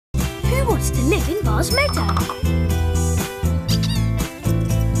wants to live in Bar's Meadow?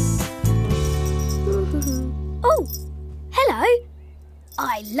 Oh, hello.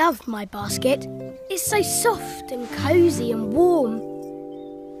 I love my basket. It's so soft and cosy and warm.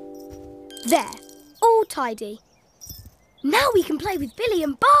 There, all tidy. Now we can play with Billie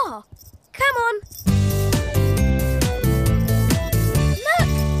and Bar. Come on. Look!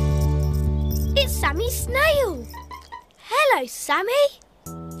 It's Sammy Snail. Hello, Sammy.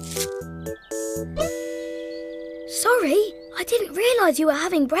 Sorry, I didn't realise you were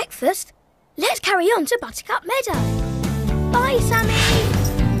having breakfast. Let's carry on to Buttercup Meadow. Bye, Sammy.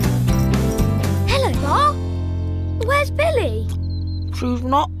 Hello, Bar. Where's Billie? She's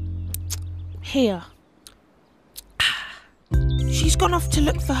not here. She's gone off to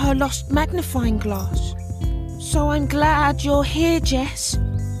look for her lost magnifying glass. So I'm glad you're here, Jess.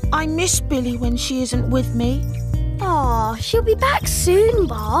 I miss Billie when she isn't with me. Aw, she'll be back soon,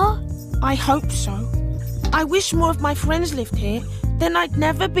 Bar. I hope so. I wish more of my friends lived here, then I'd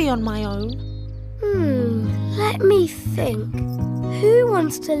never be on my own. Let me think. Who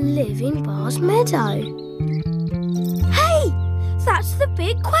wants to live in Bar's Meadow? Hey, that's the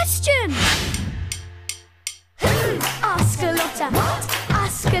big question. Ask a lotta. What?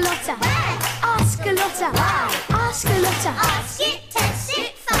 Ask a lotta. Ask a lotta. Ask a lotta. Ask it, test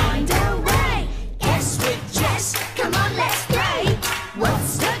it, find a way. Guess with Jess, come on, let's play.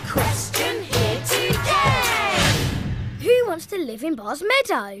 What's the question here today? Who wants to live in Bar's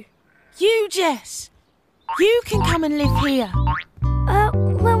Meadow? You, Jess. You can come and live here.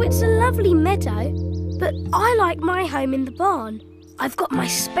 Well, it's a lovely meadow, but I like my home in the barn. I've got my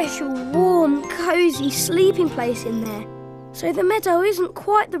special warm, cosy sleeping place in there. So the meadow isn't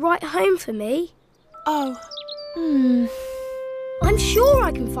quite the right home for me. Oh. I'm sure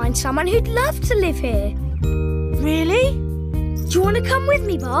I can find someone who'd love to live here. Really? Do you want to come with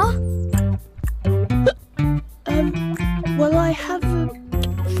me, Bar? Well, I haven't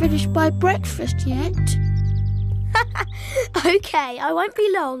finished my breakfast yet. OK, I won't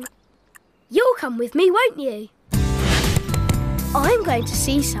be long. You'll come with me, won't you? I'm going to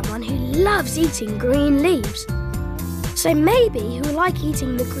see someone who loves eating green leaves. So maybe he'll like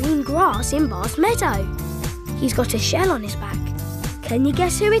eating the green grass in Bar's Meadow. He's got a shell on his back. Can you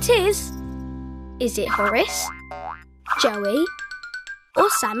guess who it is? Is it Horace, Joey, or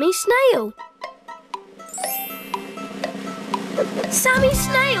Sammy Snail? Sammy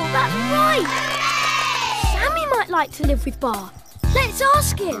Snail, that's right! Sammy might like to live with Bar. Let's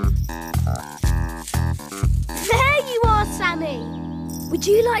ask him. There you are, Sammy. Would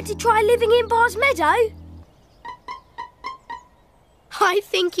you like to try living in Bar's Meadow? I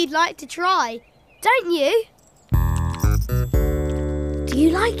think he'd like to try, don't you? Do you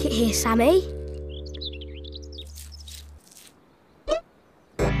like it here, Sammy?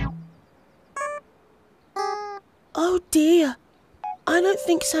 Oh dear. I don't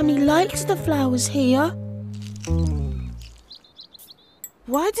think Sammy likes the flowers here.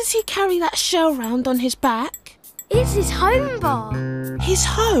 Why does he carry that shell round on his back? It's his home, Bar. His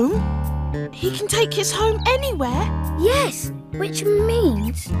home? He can take his home anywhere? Yes, which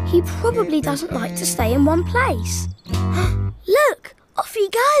means he probably doesn't like to stay in one place. Look, off he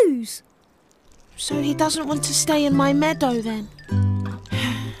goes. So he doesn't want to stay in my meadow then?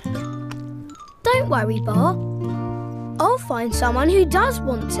 Don't worry, Bar. I'll find someone who does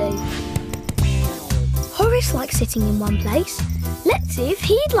want to. Horace likes sitting in one place. Let's see if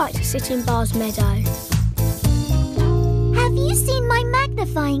he'd like to sit in Bar's Meadow. Have you seen my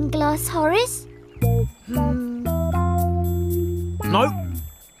magnifying glass, Horace? No.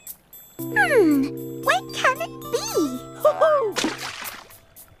 Where can it be?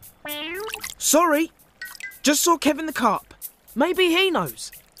 Sorry. Just saw Kevin the carp. Maybe he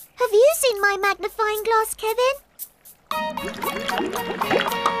knows. Have you seen my magnifying glass, Kevin?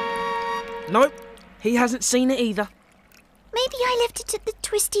 Nope. He hasn't seen it either. Maybe I left it at the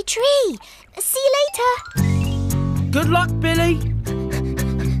twisty tree. See you later. Good luck, Billie.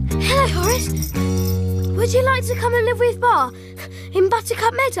 Hello, Horace. Would you like to come and live with Bar in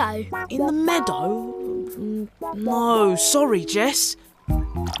Buttercup Meadow? In the meadow? No, sorry, Jess.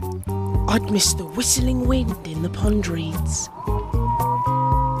 I'd miss the whistling wind in the pond reeds.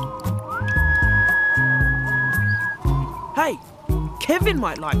 Hey, Kevin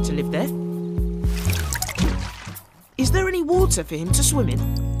might like to live there. Is there any water for him to swim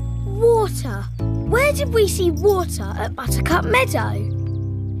in? Water? Where did we see water at Buttercup Meadow?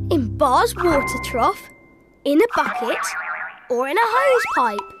 In Bar's water trough, in a bucket, or in a hose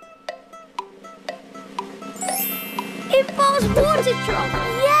pipe? In Bar's water trough,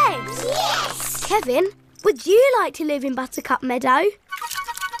 yes! Yes! Kevin, would you like to live in Buttercup Meadow?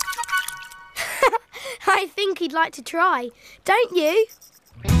 I think he'd like to try. Don't you?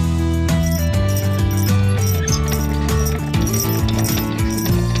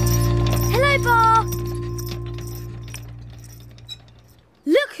 Hello, Bar.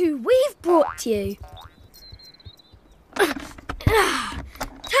 Look who we've brought you. Ta-da!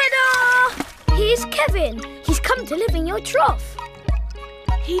 Here's Kevin. He's come to live in your trough.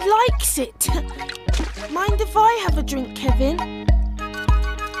 He likes it. Mind if I have a drink, Kevin?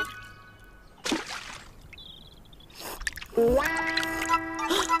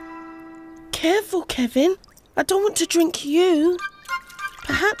 Careful, Kevin. I don't want to drink you.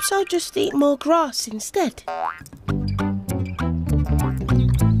 Perhaps I'll just eat more grass instead.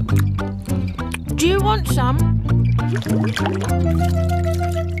 Do you want some?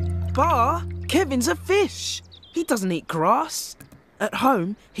 Bar, Kevin's a fish. He doesn't eat grass. At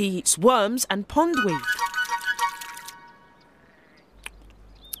home, he eats worms and pondweed.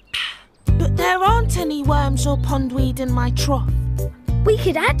 But there aren't any worms or pondweed in my trough. We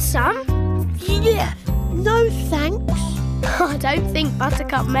could add some. Yeah, no thanks. I don't think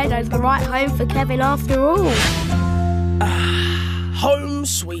Buttercup Meadow's the right home for Kevin after all. Home,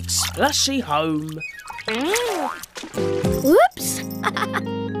 sweet splashy home. Whoops!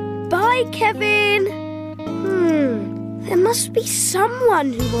 Bye, Kevin. There must be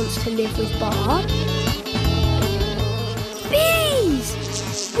someone who wants to live with Bar. Bees!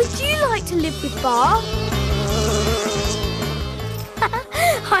 Would you like to live with Bar?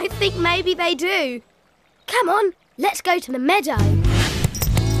 I think maybe they do. Come on, let's go to the meadow.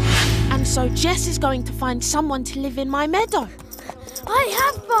 And so Jess is going to find someone to live in my meadow. I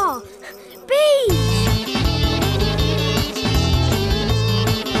have Bar. Bees!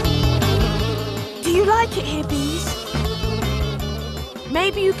 Do you like it here, Bees?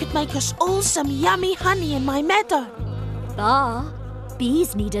 Maybe you could make us all some yummy honey in my meadow. Bar,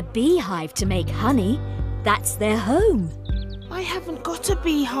 bees need a beehive to make honey. That's their home. I haven't got a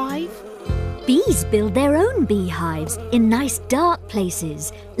beehive. Bees build their own beehives in nice dark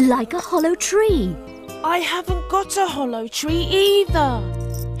places, like a hollow tree. I haven't got a hollow tree either.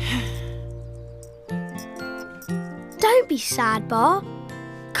 Don't be sad, Bar.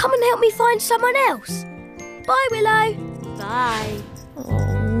 Come and help me find someone else. Bye, Willow. Bye.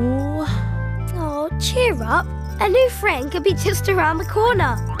 Oh, cheer up. A new friend could be just around the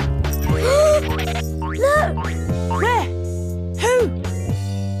corner. Look! Where? Who?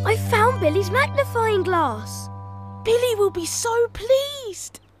 I found Billie's magnifying glass. Billie will be so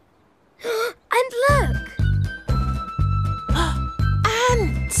pleased. And look!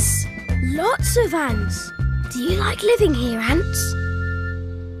 Ants! Lots of ants. Do you like living here, ants?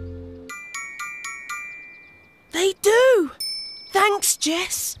 They do. Thanks,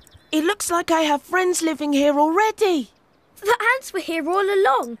 Jess. It looks like I have friends living here already. The ants were here all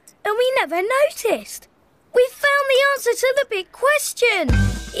along, and we never noticed. We found the answer to the big question.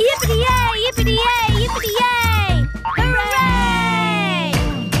 Yippity-yay, yippity-yay, yippity-yay! Hooray!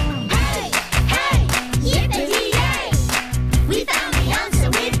 Hey, hey, yippity-yay! We found the answer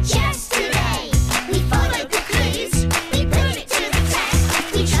with Jess today. We followed the clues, we put it to the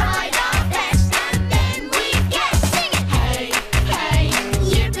test. We tried our best and then we guessed. Sing it! Hey, hey,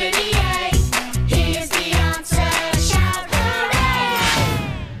 yippity-yay! Here's the answer, shout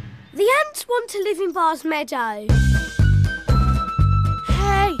hooray! The ants want to live in Bar's meadow.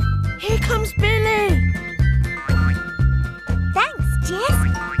 Hey, here comes Billie. Thanks, Jess.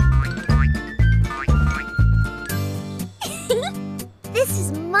 This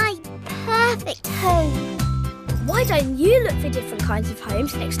is my perfect home. Why don't you look for different kinds of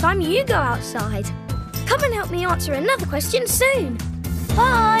homes next time you go outside? Come and help me answer another question soon.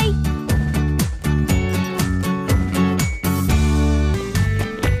 Bye!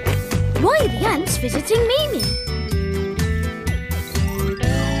 Why are the ants visiting Mimi?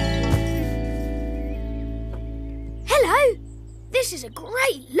 Hello! This is a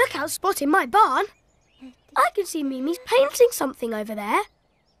great lookout spot in my barn. I can see Mimi's painting something over there.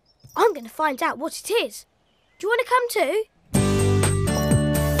 I'm going to find out what it is. Do you want to come too?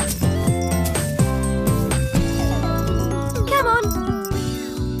 Come on.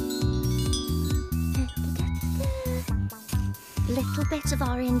 Little bit of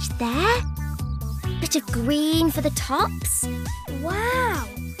orange there. Bit of green for the tops. Wow,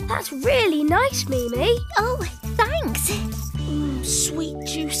 that's really nice, Mimi. Oh, thanks. Sweet,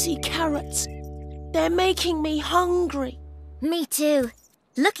 juicy carrots. They're making me hungry. Me too.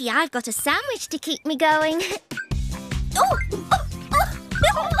 Lucky I've got a sandwich to keep me going.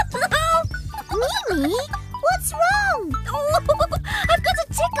 Mimi, what's wrong? I've got a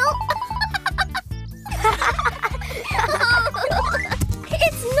tickle.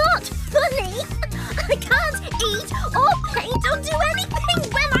 It's not funny. I can't don't do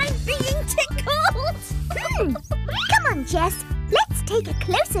anything when I'm being tickled. Come on, Jess. Let's take a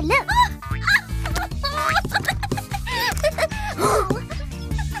closer look.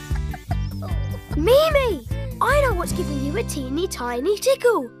 Mimi, I know what's giving you a teeny tiny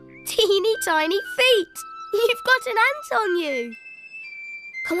tickle. Teeny tiny feet. You've got an ant on you.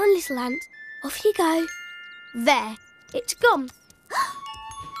 Come on, little ant. Off you go. There, it's gone.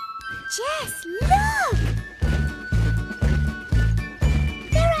 Jess, look!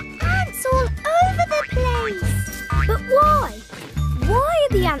 There are ants all over the place. But why? Why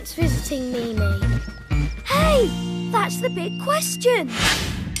are the ants visiting Mimi? Hey, that's the big question.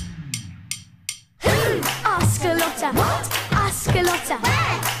 Ask a Lotta. What? Ask a Lotta.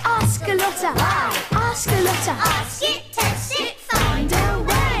 Where? Ask a Lotta. Why? Ask a Lotta. Ask it, test it, find a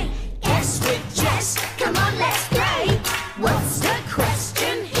way. Guess with Jess, come on, let's play. What's the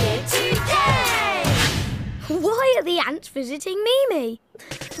question here today? Why are the ants visiting Mimi?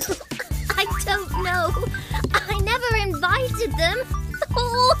 I don't know. I never invited them.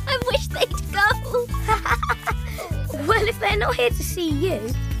 Oh, I wish they'd go. Well, if they're not here to see you,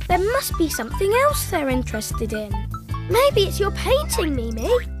 there must be something else they're interested in. Maybe it's your painting, Mimi.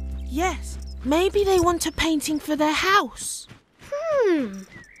 Yes, maybe they want a painting for their house.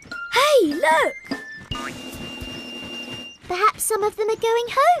 Hey, look! Perhaps some of them are going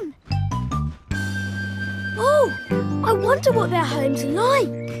home. Oh, I wonder what their home's like.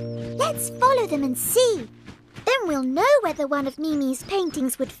 Let's follow them and see. Then we'll know whether one of Mimi's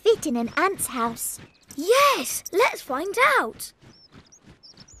paintings would fit in an ant's house. Yes, let's find out.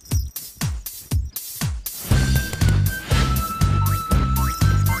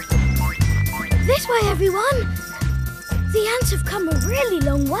 This way, everyone. The ants have come a really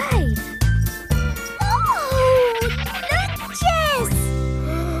long way. Oh, look, Jess!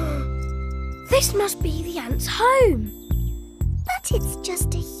 This must be the ants' home. But it's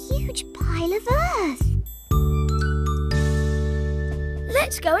just a huge pile of earth.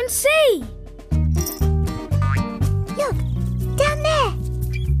 Let's go and see. Look, down there.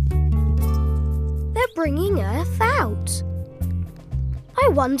 They're bringing earth out. I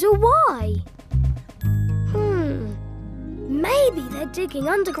wonder why. Maybe they're digging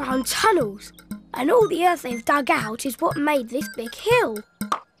underground tunnels, and all the earth they've dug out is what made this big hill.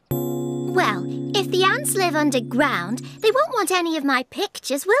 Well, if the ants live underground, they won't want any of my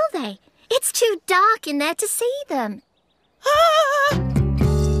pictures, will they? It's too dark in there to see them. Ah!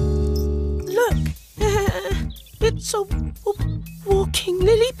 Look, it's a walking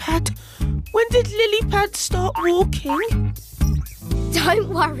lily pad. When did lily pad start walking? Don't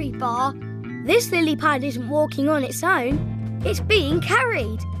worry, Bar. This lily pad isn't walking on its own. It's being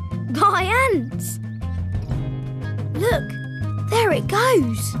carried by ants. Look, there it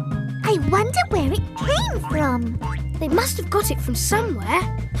goes. I wonder where it came from. They must have got it from somewhere.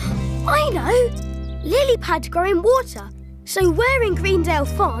 I know. Lily pads grow in water. So where in Greendale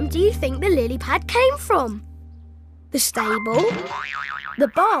Farm do you think the lily pad came from? The stable, the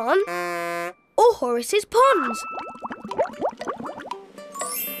barn, or Horace's pond?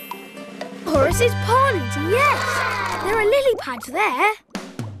 Horace's pond, yes! There are lily pads there.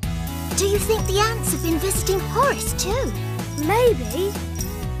 Do you think the ants have been visiting Horace too? Maybe.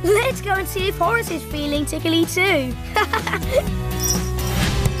 Let's go and see if Horace is feeling tickly too.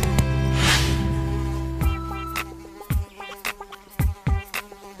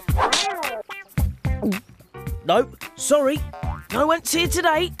 Nope, sorry. No ants here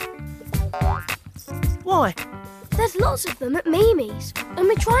today. Why? There's lots of them at Mimi's, and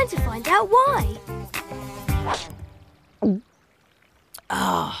we're trying to find out why.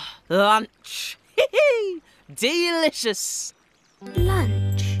 Lunch. Delicious.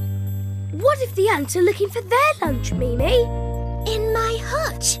 Lunch? What if the ants are looking for their lunch, Mimi? In my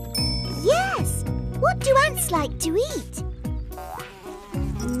hutch? Yes. What do ants like to eat?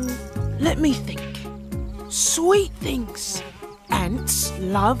 Let me think. Sweet things. Ants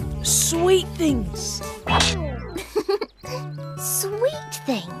love sweet things. Sweet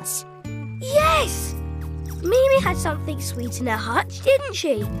things? Yes! Mimi had something sweet in her hutch, didn't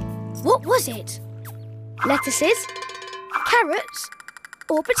she? What was it? Lettuces, carrots,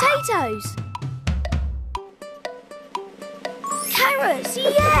 or potatoes? Carrots,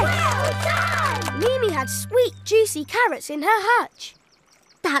 yes! Mimi had sweet, juicy carrots in her hutch.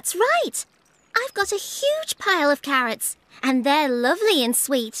 That's right. I've got a huge pile of carrots, and they're lovely and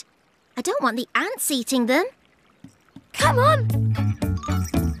sweet. I don't want the ants eating them. Come on!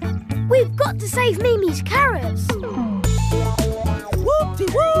 We've got to save Mimi's carrots.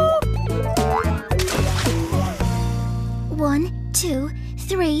 Whoop-de-whoop! 1, 2,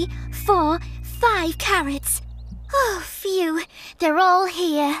 3, 4, 5 carrots. Oh, phew. They're all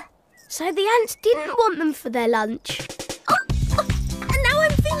here. So the ants didn't want them for their lunch. And now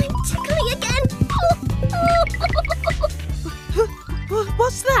I'm feeling tickly again.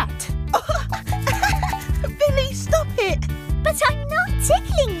 What's that? Billie, stop it! But I'm not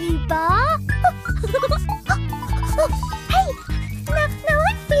tickling you, Bar. Hey, now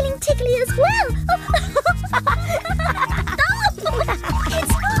I'm feeling tickly as well.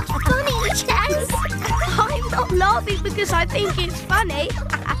 It's not funny, Jess. I'm not laughing because I think it's funny.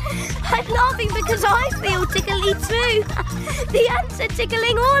 I'm laughing because I feel tickly too. The ants are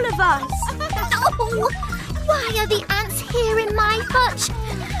tickling all of us. Oh, why are the ants here in my hutch?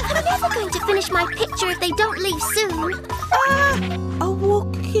 I'm never going to finish my picture if they don't leave soon. A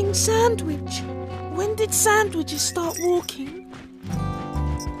walking sandwich. When did sandwiches start walking?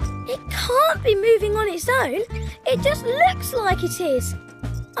 It can't be moving on its own. It just looks like it is.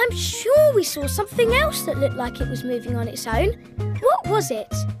 I'm sure we saw something else that looked like it was moving on its own. What was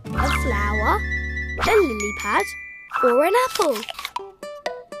it? A flower? A lily pad? Or an apple?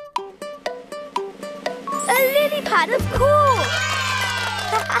 A lily pad, of course!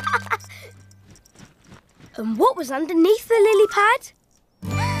 And what was underneath the lily pad?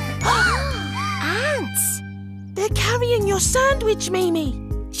 Ants! They're carrying your sandwich, Mimi.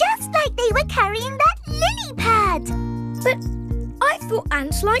 Just like they were carrying that lily pad. But I thought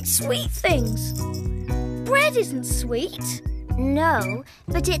ants liked sweet things. Bread isn't sweet. No,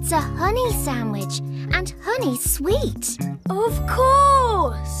 but it's a honey sandwich, and honey's sweet. Of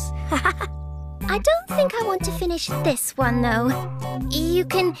course! I don't think I want to finish this one, though. You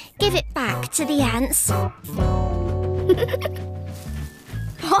can give it back to the ants.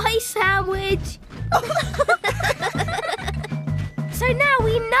 Pie sandwich! So now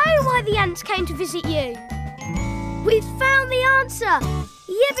we know why the ants came to visit you. We've found the answer!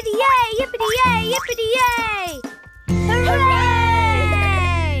 Yippity-yay, yippity-yay, yippity-yay!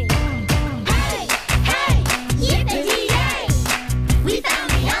 Hooray! Hey, hey, yippity-yay! We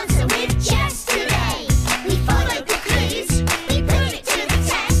found the answer with Jess today. We followed the clues, we put it to the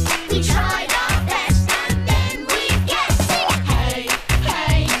test. We tried our best and then we guessed. Hey,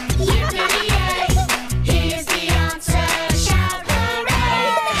 hey, yippity-yay! Here's the answer, shout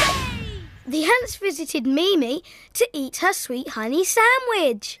hooray! The ants visited Mimi to eat her sweet honey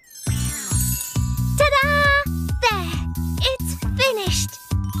sandwich. Ta-da! There, it's finished.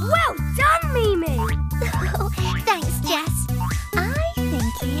 Well done, Mimi! Oh, thanks, Jess. I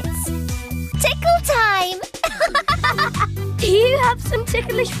think it's tickle time. Do you have some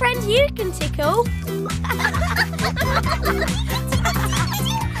ticklish friends you can tickle?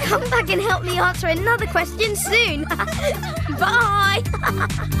 Come back and help me answer another question soon. Bye!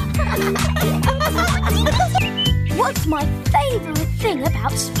 What's my favourite thing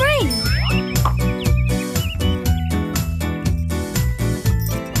about spring?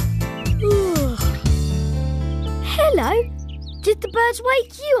 Hello. Did the birds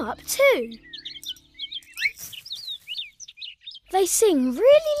wake you up too? They sing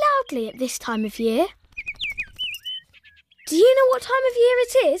really loudly at this time of year. Do you know what time of year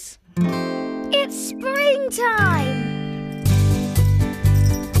it is? It's springtime!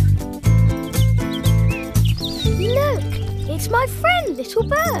 Look, it's my friend, Little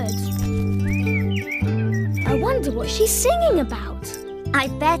Bird. I wonder what she's singing about. I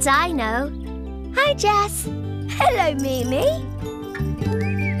bet I know. Hi, Jess. Hello, Mimi.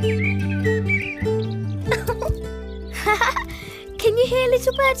 Can you hear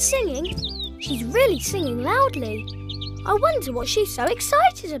Little Bird singing? She's really singing loudly. I wonder what she's so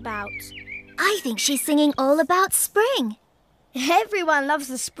excited about. I think she's singing all about spring. Everyone loves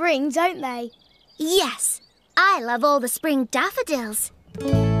the spring, don't they? Yes, I love all the spring daffodils.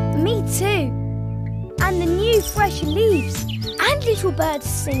 Me too. And the new fresh leaves. And Little Bird's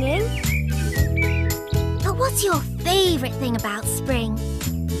singing. But what's your favourite thing about spring?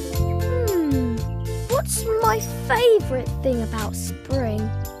 What's my favourite thing about spring?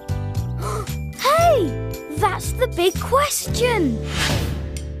 Hey! That's the big question!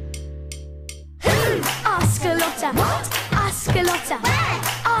 Ask a Lotta! What? Ask a Lotta! Where?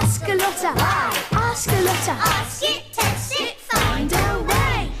 Ask a Lotta! Why? Ask a Lotta! Ask it, test it, find a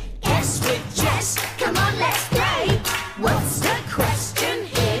way. Guess with Jess, come on, let's play. What's the question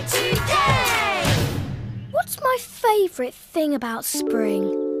here today? What's my favourite thing about spring?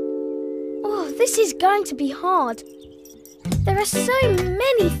 Oh, this is going to be hard. There are so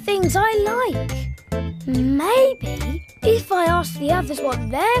many things I like. Maybe if I ask the others what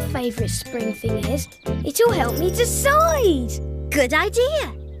their favourite spring thing is, it'll help me decide. Good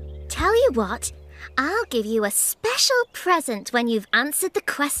idea. Tell you what, I'll give you a special present when you've answered the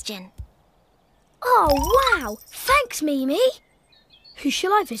question. Oh, wow! Thanks, Mimi. Who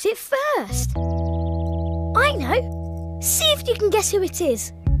shall I visit first? I know. See if you can guess who it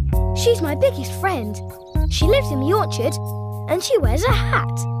is. She's my biggest friend. She lives in the orchard and she wears a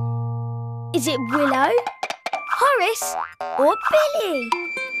hat. Is it Willow, Horace or Billie?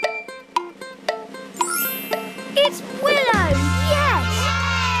 It's Willow, yes!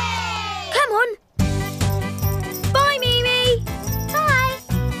 Come on. Bye, Mimi. Bye.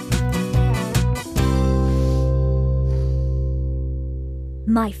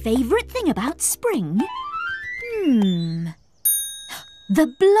 My favourite thing about spring? The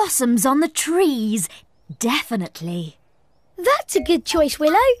blossoms on the trees. Definitely. That's a good choice,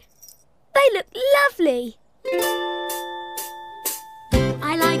 Willow. They look lovely.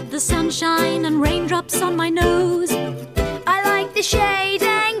 I like the sunshine and raindrops on my nose. I like the shade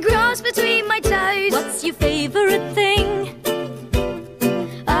and grass between my toes. What's your favourite thing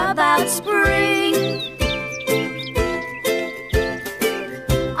about spring?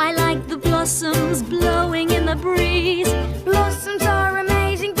 I like the blossoms blowing in the breeze. Blossoms are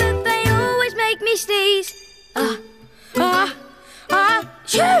amazing, but they always make me sneeze.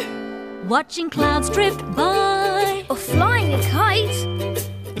 Shoo! Watching clouds drift by. Or flying a kite.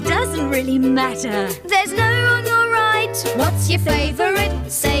 It doesn't really matter. There's no wrong or right. What's your favourite?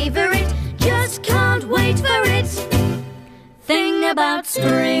 Savour it. Just can't wait for it. Thing about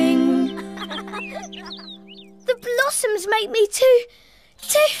spring. The blossoms make me too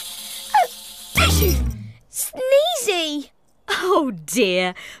sneezy. Oh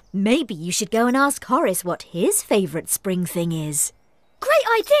dear. Maybe you should go and ask Horace what his favourite spring thing is. Great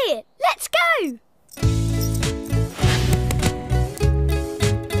idea. Let's go.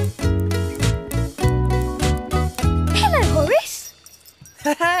 Hello, Horace.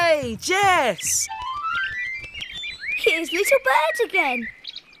 Hey, Jess! Here's Little Bird again.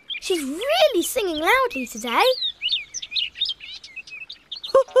 She's really singing loudly today.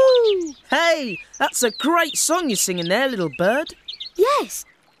 Woohoo! Hey, that's a great song you're singing there, little bird. Yes,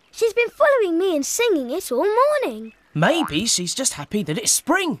 she's been following me and singing it all morning. Maybe she's just happy that it's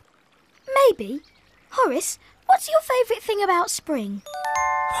spring. Maybe. Horace, what's your favourite thing about spring?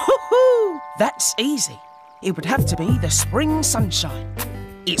 Woohoo! That's easy. It would have to be the spring sunshine.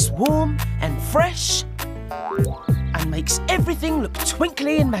 It's warm and fresh and makes everything look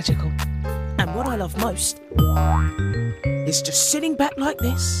twinkly and magical. And what I love most is just sitting back like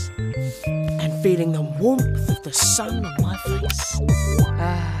this and feeling the warmth of the sun on my face.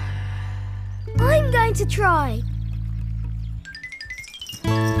 I'm going to try.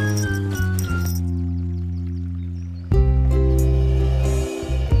 Phew!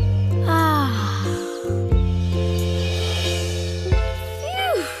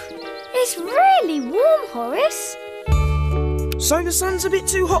 It's really warm, Horace. So the sun's a bit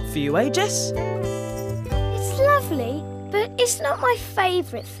too hot for you, eh, Jess? It's lovely, but it's not my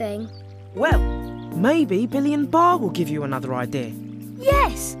favourite thing. Well, maybe Billie and Bar will give you another idea.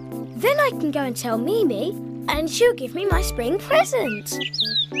 Yes, then I can go and tell Mimi and she'll give me my spring present.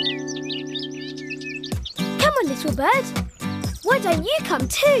 Come on, little bird. Why don't you come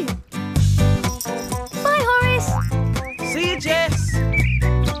too? Bye, Horace. See you, Jess.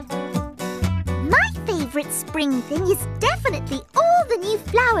 My favourite spring thing is definitely all the new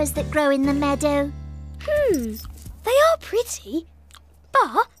flowers that grow in the meadow. They are pretty.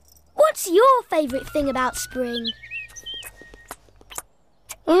 But what's your favourite thing about spring?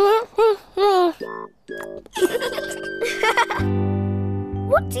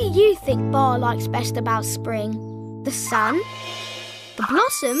 What do you think Bar likes best about spring? The sun, the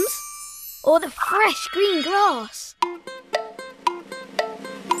blossoms, or the fresh green grass?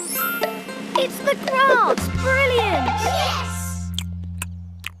 It's the grass! Brilliant! Yes!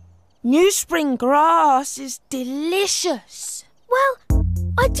 New spring grass is delicious. Well,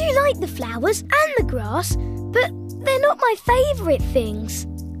 I do like the flowers and the grass, but they're not my favourite things.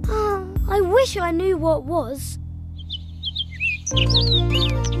 Oh, I wish I knew what was.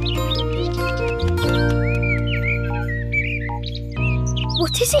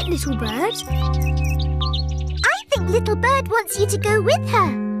 What is it, little bird? I think Little Bird wants you to go with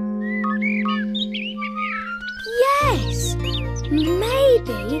her. Yes,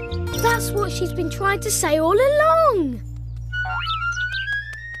 maybe that's what she's been trying to say all along.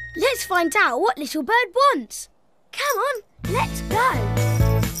 Let's find out what Little Bird wants. Come on, let's go.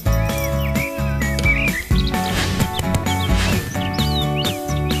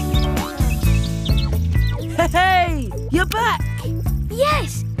 Hey, you're back.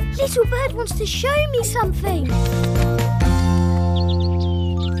 Yes, Little Bird wants to show me something.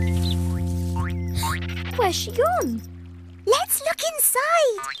 Where's she gone? Let's look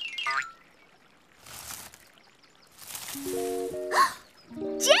inside.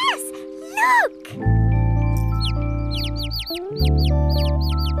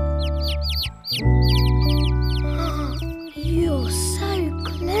 so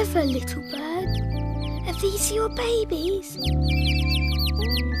clever, little bird. Are these your babies?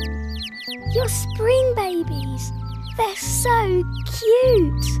 Your spring babies. They're so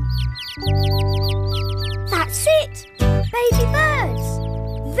cute. That's it. Baby birds.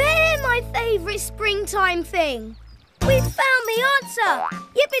 They're my favourite springtime thing. We've found the answer.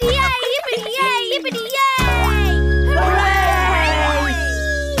 Yippity-yay, yippity-yay, yippity-yay. Hooray!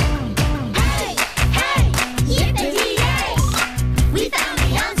 Hey, hey, yippity-yay! We found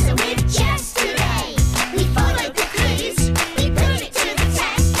the answer with Jess today. We followed the clues, we put it to the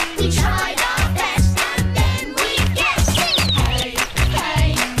test. We tried our best and then we guessed. Hey, hey,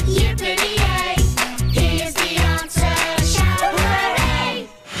 yippity-yay! Here's the answer, shout hooray!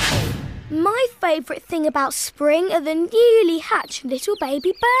 My favourite thing about spring are the newly hatched little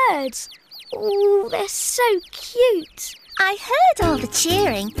baby birds. Oh, they're so cute. I heard all the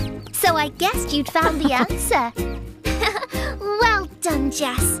cheering, so I guessed you'd found the answer. Well done,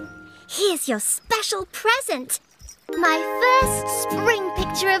 Jess. Here's your special present. My first spring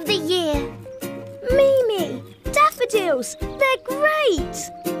picture of the year. Mimi, daffodils, they're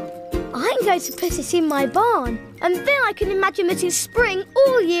great. I'm going to put it in my barn and then I can imagine that it's spring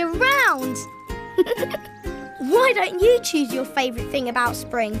all year round. Why don't you choose your favourite thing about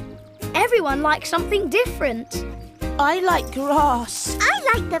spring? Everyone likes something different. I like grass. I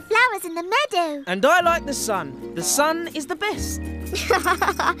like the flowers in the meadow. And I like the sun. The sun is the best.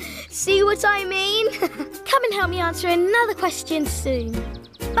 See what I mean? Come and help me answer another question soon.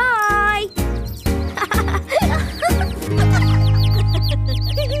 Bye!